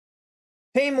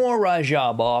Teimour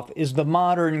Radjabov is the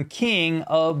modern king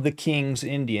of the King's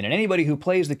Indian, and anybody who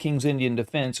plays the King's Indian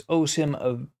defense owes him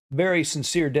a very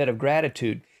sincere debt of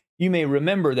gratitude. You may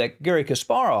remember that Garry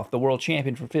Kasparov, the world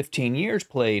champion for 15 years,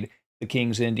 played the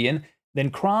King's Indian.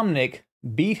 Then Kramnik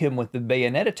beat him with the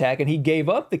bayonet attack, and he gave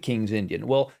up the King's Indian.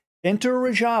 Well, enter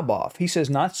Radjabov. He says,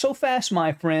 "Not so fast,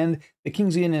 my friend. The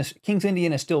King's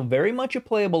Indian is still very much a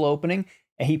playable opening,"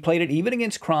 and he played it even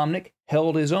against Kramnik,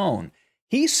 held his own.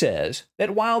 He says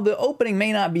that while the opening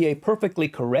may not be a perfectly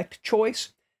correct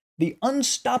choice, the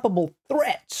unstoppable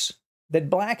threats that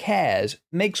Black has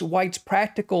makes White's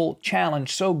practical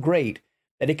challenge so great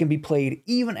that it can be played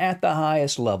even at the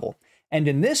highest level. And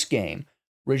in this game,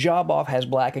 Radjabov has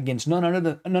Black against none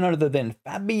other than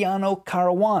Fabiano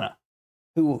Caruana,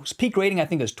 whose peak rating I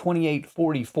think is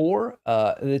 2844.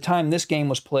 At the time this game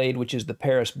was played, which is the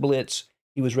Paris Blitz,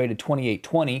 he was rated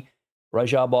 2820.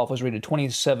 Radjabov was rated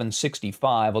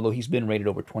 2765, although he's been rated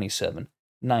over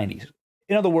 2790.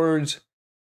 In other words,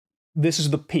 this is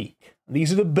the peak.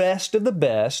 These are the best of the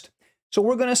best. So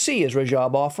we're going to see, is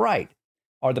Radjabov right?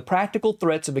 Are the practical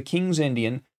threats of a King's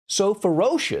Indian so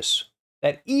ferocious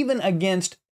that even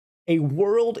against a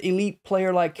world elite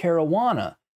player like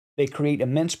Caruana, they create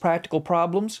immense practical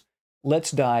problems?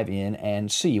 Let's dive in and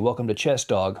see. Welcome to Chess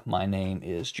Dog. My name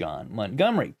is John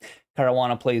Montgomery.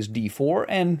 Caruana plays d4,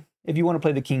 and if you want to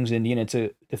play the King's Indian, it's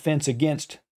a defense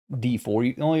against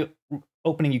d4. The only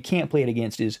opening you can't play it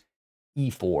against is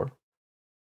e4.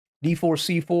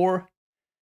 d4, c4,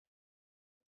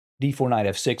 d4, knight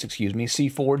f6, excuse me,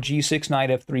 c4, g6,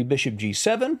 knight f3, bishop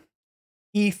g7,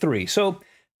 e3. So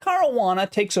Caruana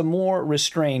takes a more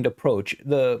restrained approach.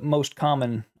 The most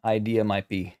common idea might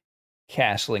be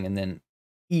castling and then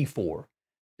e4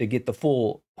 to get the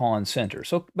full pawn center.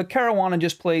 But Caruana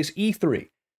just plays e3.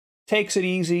 Takes it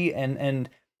easy, and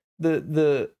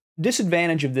the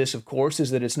disadvantage of this, of course, is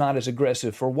that it's not as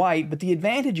aggressive for White, but the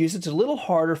advantage is it's a little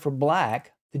harder for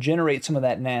Black to generate some of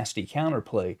that nasty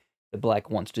counterplay that Black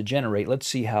wants to generate. Let's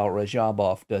see how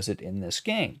Radjabov does it in this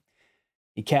game.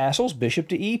 He castles, bishop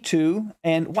to e2,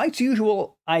 and White's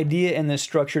usual idea in this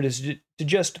structure is to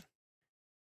just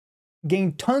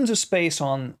gain tons of space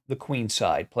on the queen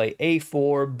side, play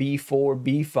a4, b4,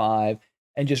 b5,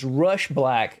 and just rush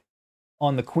Black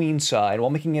on the queen side,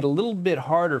 while making it a little bit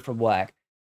harder for Black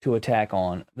to attack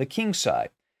on the king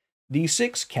side.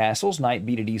 d6, castles, knight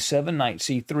b to d7, knight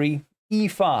c3,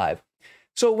 e5.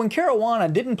 So when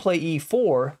Caruana didn't play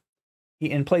e4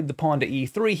 and played the pawn to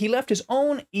e3, he left his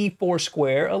own e4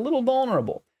 square a little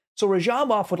vulnerable. So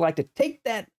Radjabov would like to take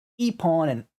that e-pawn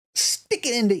and stick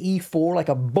it into e4 like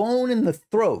a bone in the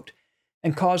throat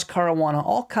and cause Caruana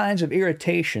all kinds of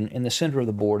irritation in the center of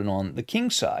the board and on the king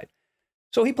side.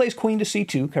 So he plays queen to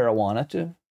c2, Caruana,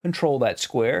 to control that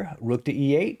square. Rook to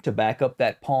e8 to back up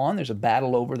that pawn. There's a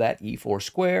battle over that e4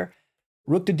 square.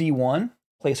 Rook to d1,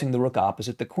 placing the rook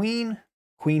opposite the queen.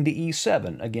 Queen to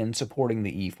e7, again supporting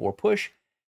the e4 push.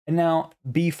 And now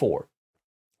b4.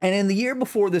 And in the year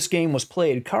before this game was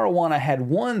played, Caruana had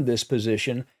won this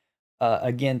position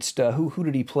against, who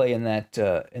did he play in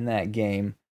that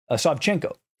game?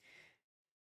 Savchenko.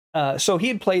 So he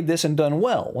had played this and done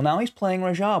well. Well, now he's playing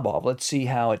Radjabov. Let's see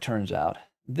how it turns out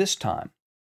this time.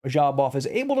 Radjabov is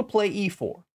able to play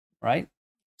e4, right?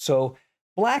 So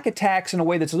Black attacks in a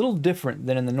way that's a little different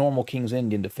than in the normal King's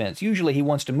Indian defense. Usually he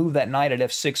wants to move that knight at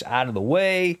f6 out of the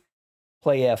way,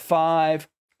 play f5,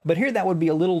 but here that would be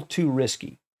a little too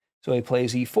risky. So he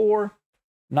plays e4,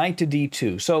 knight to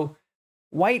d2. So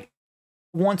White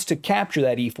wants to capture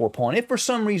that e4 pawn. If for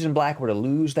some reason Black were to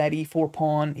lose that e4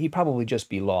 pawn, he'd probably just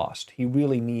be lost. He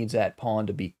really needs that pawn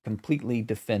to be completely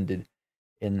defended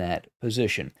in that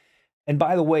position. And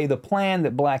by the way, the plan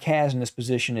that Black has in this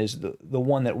position is the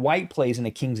one that White plays in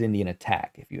a King's Indian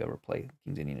attack, if you ever play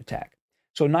King's Indian attack.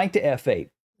 So knight to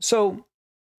f8. So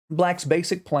Black's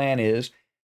basic plan is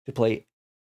to play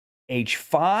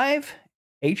h5,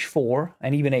 h4,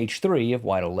 and even h3, if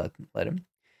White will let him.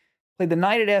 Play the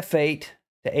knight at f8,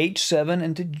 to h7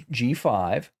 and to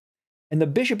g5, and the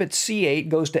bishop at c8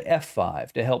 goes to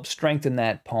f5 to help strengthen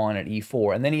that pawn at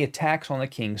e4, and then he attacks on the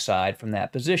king side from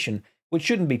that position, which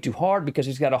shouldn't be too hard because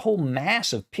he's got a whole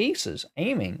mass of pieces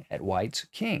aiming at White's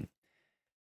king.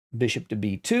 Bishop to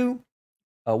b2.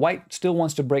 White still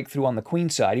wants to break through on the queen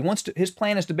side. His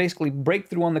plan is to basically break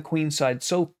through on the queen side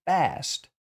so fast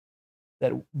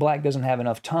that Black doesn't have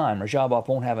enough time, or Radjabov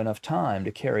won't have enough time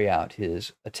to carry out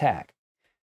his attack.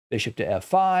 Bishop to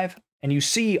f5, and you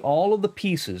see all of the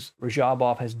pieces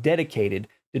Radjabov has dedicated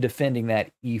to defending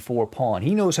that e4 pawn.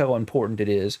 He knows how important it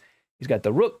is. He's got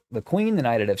the rook, the queen, the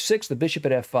knight at f6, the bishop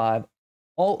at f5,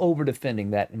 all over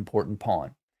defending that important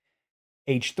pawn.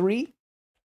 h3,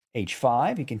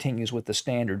 h5. He continues with the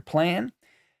standard plan.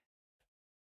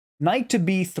 Knight to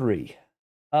b3.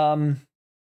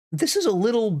 This is a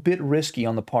little bit risky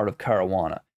on the part of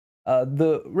Caruana.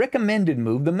 The recommended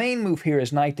move, the main move here,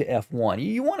 is knight to f1.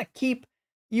 You want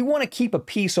to keep a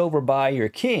piece over by your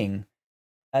king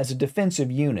as a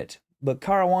defensive unit. But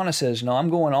Caruana says, no, I'm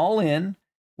going all in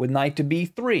with knight to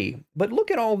b3. But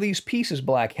look at all these pieces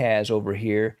black has over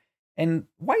here, and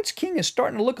white's king is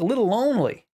starting to look a little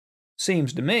lonely,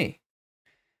 seems to me.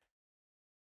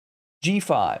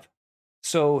 g5.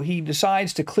 So he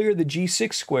decides to clear the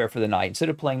g6 square for the knight. Instead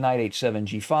of playing knight h7,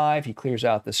 g5, he clears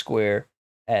out the square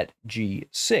at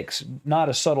g6. Not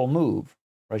a subtle move.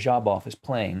 Radjabov is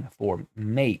playing for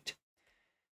mate.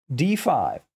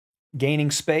 d5, gaining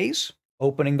space,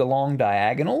 opening the long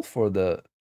diagonal for the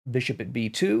bishop at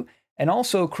b2, and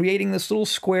also creating this little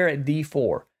square at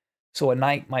d4. So a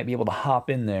knight might be able to hop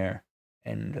in there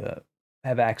and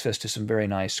have access to some very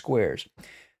nice squares.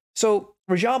 So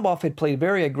Radjabov had played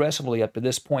very aggressively up to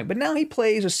this point, but now he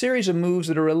plays a series of moves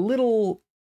that are a little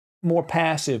more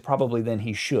passive probably than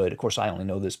he should. Of course, I only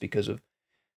know this because of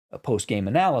a post-game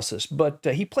analysis, but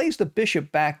he plays the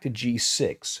bishop back to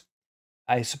g6.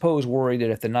 I suppose worried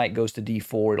that if the knight goes to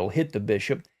d4, it'll hit the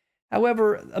bishop.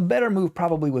 However, a better move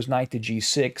probably was knight to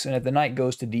g6, and if the knight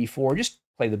goes to d4, just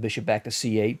play the bishop back to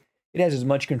c8. It has as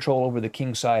much control over the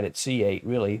king side at c8,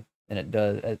 really, than it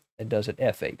does at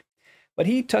f8. But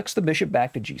he tucks the bishop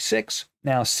back to g6.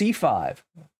 Now c5.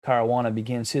 Caruana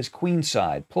begins his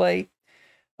queenside play.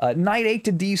 Knight 8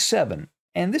 to d7.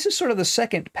 And this is sort of the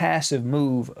second passive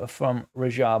move from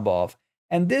Radjabov.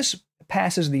 And this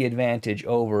passes the advantage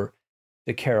over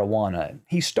to Caruana.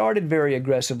 He started very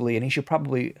aggressively, and he should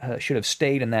have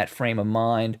stayed in that frame of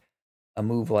mind. A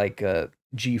move like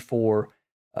g4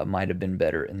 might have been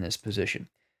better in this position.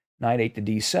 Knight 8 to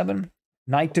d7.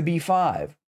 Knight to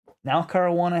b5. Now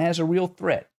Caruana has a real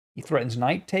threat. He threatens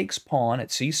knight takes pawn at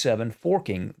c7,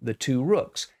 forking the two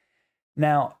rooks.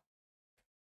 Now,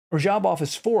 Radjabov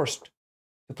is forced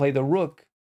to play the rook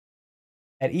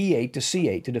at e8 to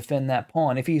c8 to defend that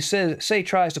pawn. If he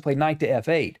tries to play knight to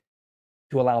f8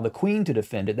 to allow the queen to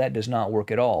defend it, that does not work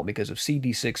at all because of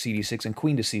cd6, cd6, and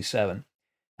queen to c7.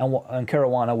 And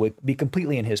Caruana would be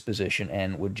completely in his position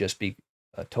and would just be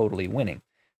totally winning.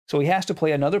 So he has to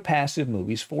play another passive move.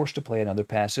 He's forced to play another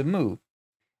passive move.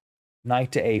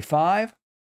 Knight to a5.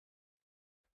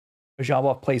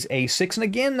 Radjabov plays a6. And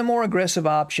again, the more aggressive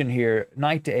option here,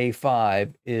 knight to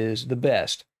a5, is the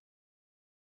best.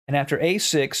 And after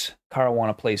a6,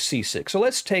 Caruana plays c6. So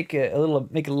let's make a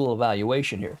little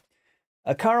evaluation here.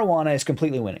 Caruana is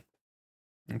completely winning.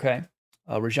 Okay?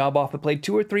 Radjabov had played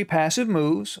 2 or 3 passive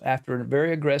moves after a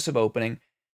very aggressive opening.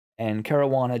 And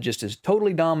Caruana just is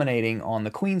totally dominating on the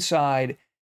queen side.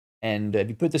 And if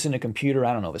you put this in a computer,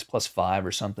 I don't know if it's +5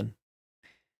 or something.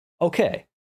 Okay,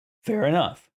 fair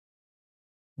enough.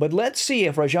 But let's see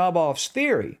if Radjabov's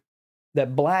theory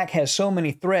that black has so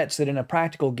many threats that in a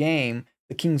practical game,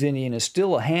 the King's Indian is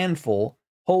still a handful,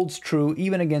 holds true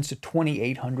even against a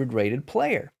 2800 rated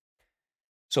player.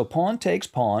 So pawn takes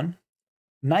pawn,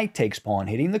 knight takes pawn,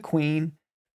 hitting the queen,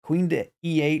 queen to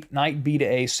e8, knight b to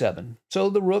a7.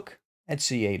 So the rook at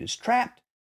c8 is trapped,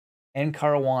 and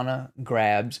Caruana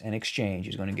grabs and exchange.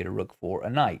 He's going to get a rook for a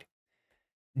knight.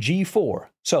 g4.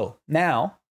 So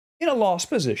now, in a lost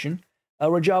position,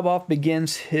 Radjabov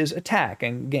begins his attack.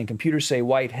 And again, computers say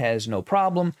white has no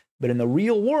problem, but in the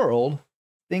real world,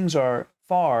 things are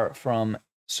far from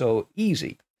so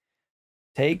easy.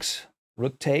 Takes,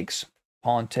 rook takes,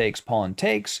 pawn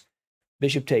takes,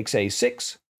 bishop takes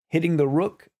a6, hitting the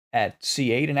rook at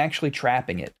c8 and actually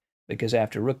trapping it, because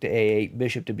after rook to a8,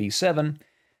 bishop to b7,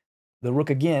 the rook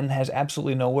again has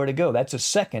absolutely nowhere to go. That's a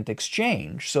second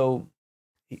exchange. So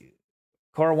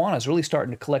Caruana is really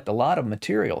starting to collect a lot of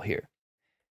material here.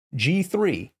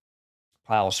 g3,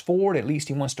 plows forward. At least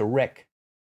he wants to wreck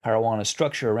Caruana's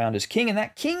structure around his king. And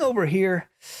that king over here,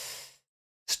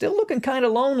 still looking kind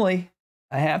of lonely,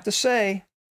 I have to say.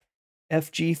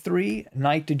 fg3,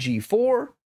 knight to g4.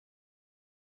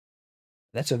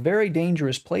 That's a very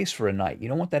dangerous place for a knight. You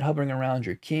don't want that hovering around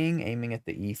your king, aiming at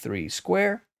the e3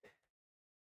 square.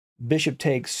 Bishop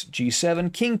takes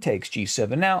g7, king takes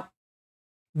g7. Now,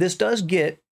 this does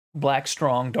get black's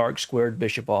strong, dark squared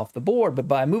bishop off the board, but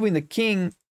by moving the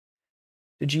king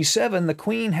to g7, the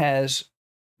queen has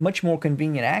much more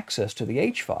convenient access to the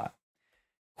h-file.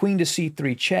 Queen to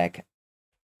c3 check,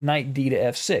 knight d to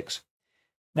f6.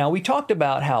 Now, we talked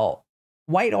about how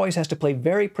white always has to play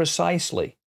very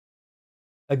precisely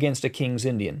against a King's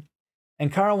Indian.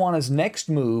 And Caruana's next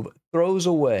move throws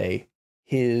away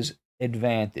his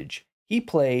advantage. He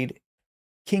played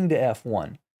king to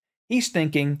f1. He's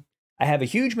thinking, I have a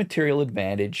huge material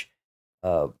advantage.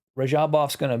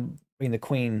 Radjabov's going to bring the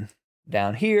queen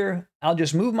down here. I'll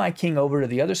just move my king over to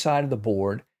the other side of the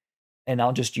board, and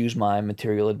I'll just use my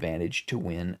material advantage to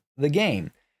win the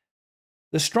game.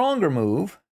 The stronger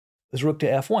move is rook to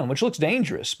f1, which looks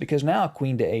dangerous because now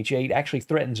queen to h8 actually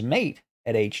threatens mate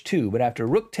at h2. But after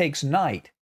rook takes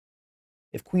knight,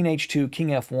 if queen h2, king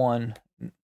f1,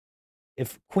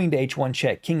 if queen to h1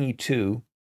 check, king e2,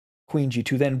 queen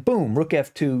g2, then boom, rook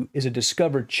f2 is a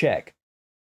discovered check.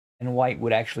 And white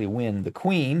would actually win the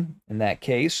queen in that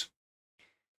case.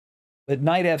 But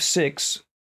knight f6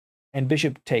 and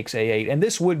bishop takes a8. And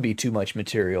this would be too much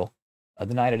material.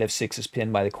 The knight at f6 is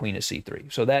pinned by the queen at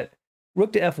c3. So that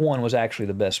rook to f1 was actually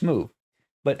the best move.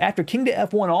 But after king to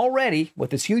f1 already, with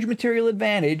this huge material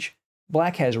advantage,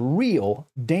 black has real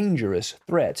dangerous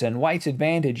threats. And white's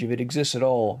advantage, if it exists at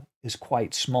all, is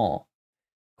quite small.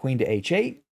 Queen to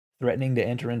h8, threatening to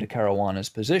enter into Caruana's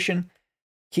position.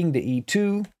 King to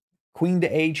e2, queen to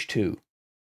h2,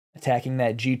 attacking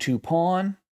that g2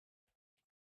 pawn.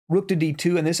 Rook to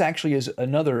d2, and this actually is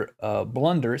another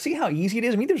blunder. See how easy it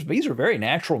is? I mean, these are very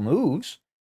natural moves.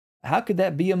 How could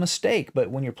that be a mistake?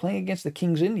 But when you're playing against the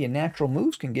King's Indian, natural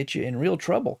moves can get you in real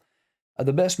trouble.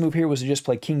 The best move here was to just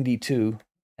play king d2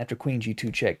 after queen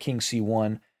g2 check, king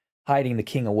c1, hiding the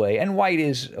king away. And white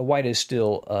is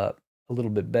still a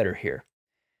little bit better here.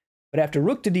 But after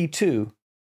rook to d2,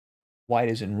 white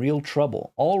is in real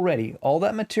trouble. Already, all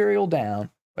that material down,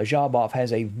 Radjabov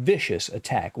has a vicious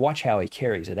attack. Watch how he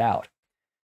carries it out.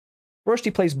 First,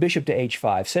 he plays bishop to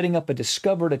h5, setting up a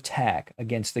discovered attack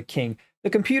against the king. The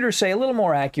computers say a little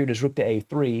more accurate is rook to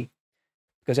a3,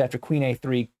 because after queen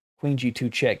a3, queen g2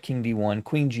 check, king d1,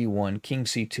 queen g1, king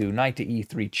c2, knight to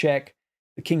e3 check.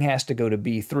 The king has to go to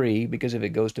b3, because if it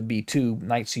goes to b2,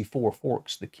 knight c4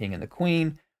 forks the king and the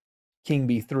queen. King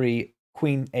b3,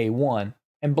 queen a1,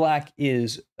 and black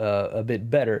is a bit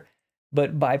better.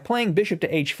 But by playing bishop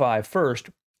to h5 first,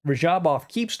 Radjabov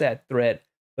keeps that threat,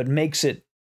 but makes it,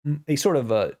 he sort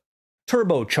of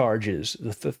turbocharges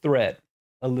the threat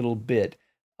a little bit.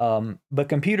 But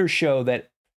computers show that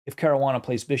if Caruana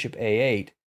plays bishop a8,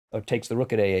 or takes the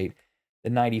rook at a8, the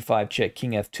knight e5 check,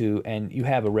 king f2, and you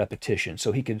have a repetition.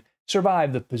 So he could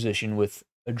survive the position with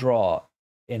a draw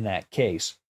in that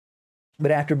case.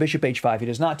 But after bishop h5, he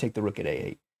does not take the rook at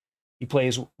a8. He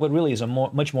plays what really is a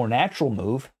much more natural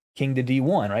move, king to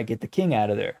d1, right? Get the king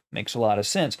out of there. Makes a lot of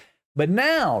sense. But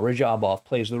now Radjabov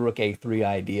plays the rook a3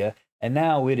 idea, and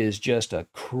now it is just a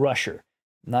crusher.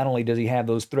 Not only does he have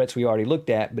those threats we already looked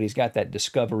at, but he's got that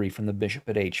discovery from the bishop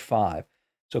at h5.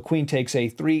 So queen takes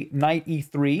a3, knight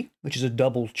e3, which is a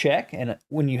double check, and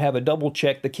when you have a double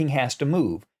check, the king has to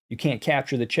move. You can't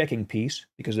capture the checking piece,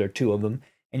 because there are two of them,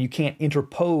 and you can't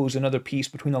interpose another piece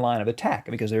between the line of attack,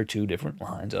 because there are two different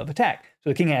lines of attack. So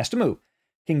the king has to move.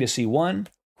 King to c1,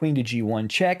 queen to g1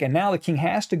 check, and now the king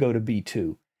has to go to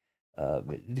b2.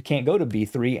 It can't go to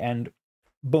b3, and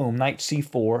boom, knight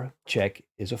c4 check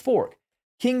is a fork.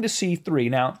 King to c3.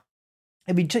 Now,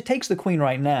 if he takes the queen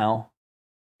right now,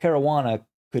 Caruana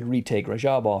could retake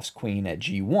Radjabov's queen at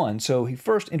g1. So he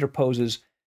first interposes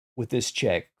with this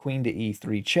check, queen to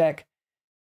e3 check.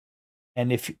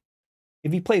 And if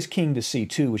he plays king to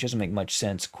c2, which doesn't make much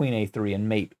sense, queen a3 and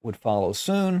mate would follow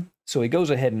soon. So he goes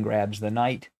ahead and grabs the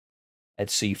knight at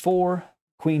c4.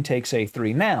 Queen takes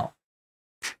a3. Now,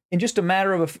 in just a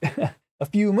matter of a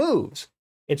few moves,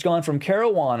 it's gone from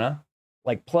Caruana,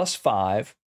 like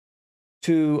 +5,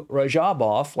 to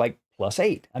Radjabov, like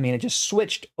 +8. I mean, it just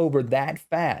switched over that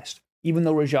fast, even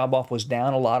though Radjabov was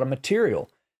down a lot of material.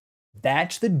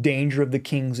 That's the danger of the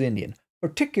King's Indian,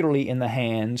 particularly in the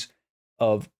hands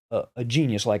of a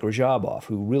genius like Radjabov,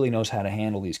 who really knows how to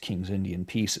handle these King's Indian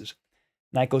pieces.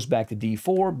 Knight goes back to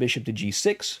d4, bishop to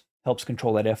g6, helps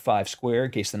control that f5 square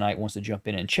in case the knight wants to jump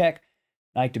in and check.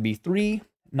 Knight to b3,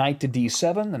 knight to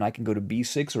d7, the knight can go to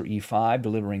b6 or e5,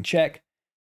 delivering check.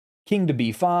 King to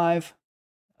b5.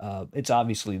 It's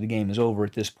obviously, the game is over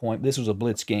at this point. This was a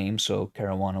blitz game, so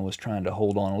Caruana was trying to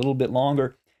hold on a little bit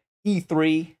longer.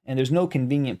 e3, and there's no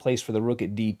convenient place for the rook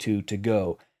at d2 to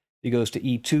go. He goes to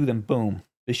e2, then boom,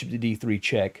 bishop to d3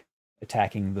 check,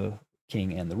 attacking the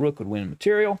king and the rook would win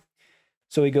material.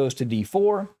 So he goes to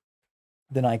d4,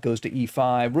 the knight goes to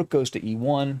e5, rook goes to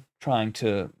e1, trying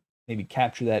to maybe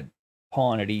capture that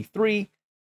pawn at e3,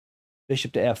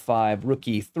 bishop to f5, rook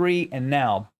e3, and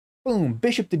now, boom,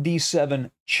 bishop to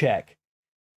d7, check.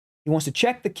 He wants to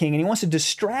check the king, and he wants to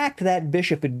distract that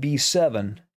bishop at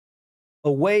b7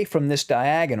 away from this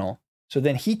diagonal, so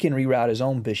then he can reroute his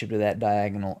own bishop to that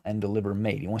diagonal and deliver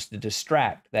mate. He wants to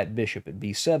distract that bishop at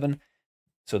b7,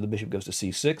 so the bishop goes to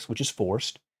c6, which is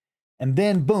forced. And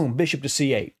then, boom, bishop to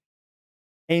c8,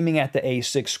 aiming at the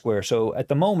a6 square. So at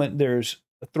the moment, there's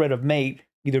a threat of mate,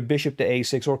 either bishop to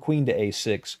a6 or queen to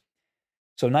a6.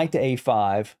 So knight to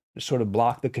a5 to sort of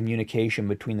block the communication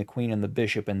between the queen and the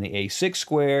bishop and the a6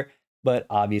 square. But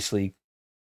obviously,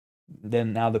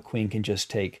 then now the queen can just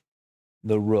take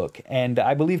the rook. And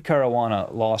I believe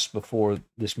Caruana lost before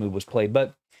this move was played.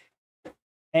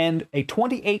 And a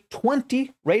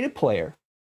 28-20 rated player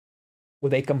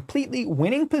with a completely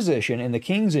winning position in the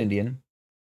King's Indian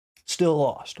still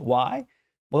lost. Why?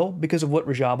 Well, because of what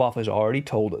Radjabov has already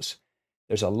told us.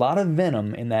 There's a lot of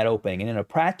venom in that opening. And in a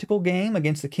practical game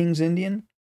against the King's Indian,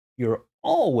 you're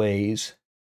always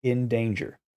in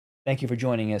danger. Thank you for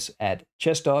joining us at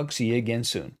Chess Dog. See you again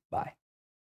soon. Bye.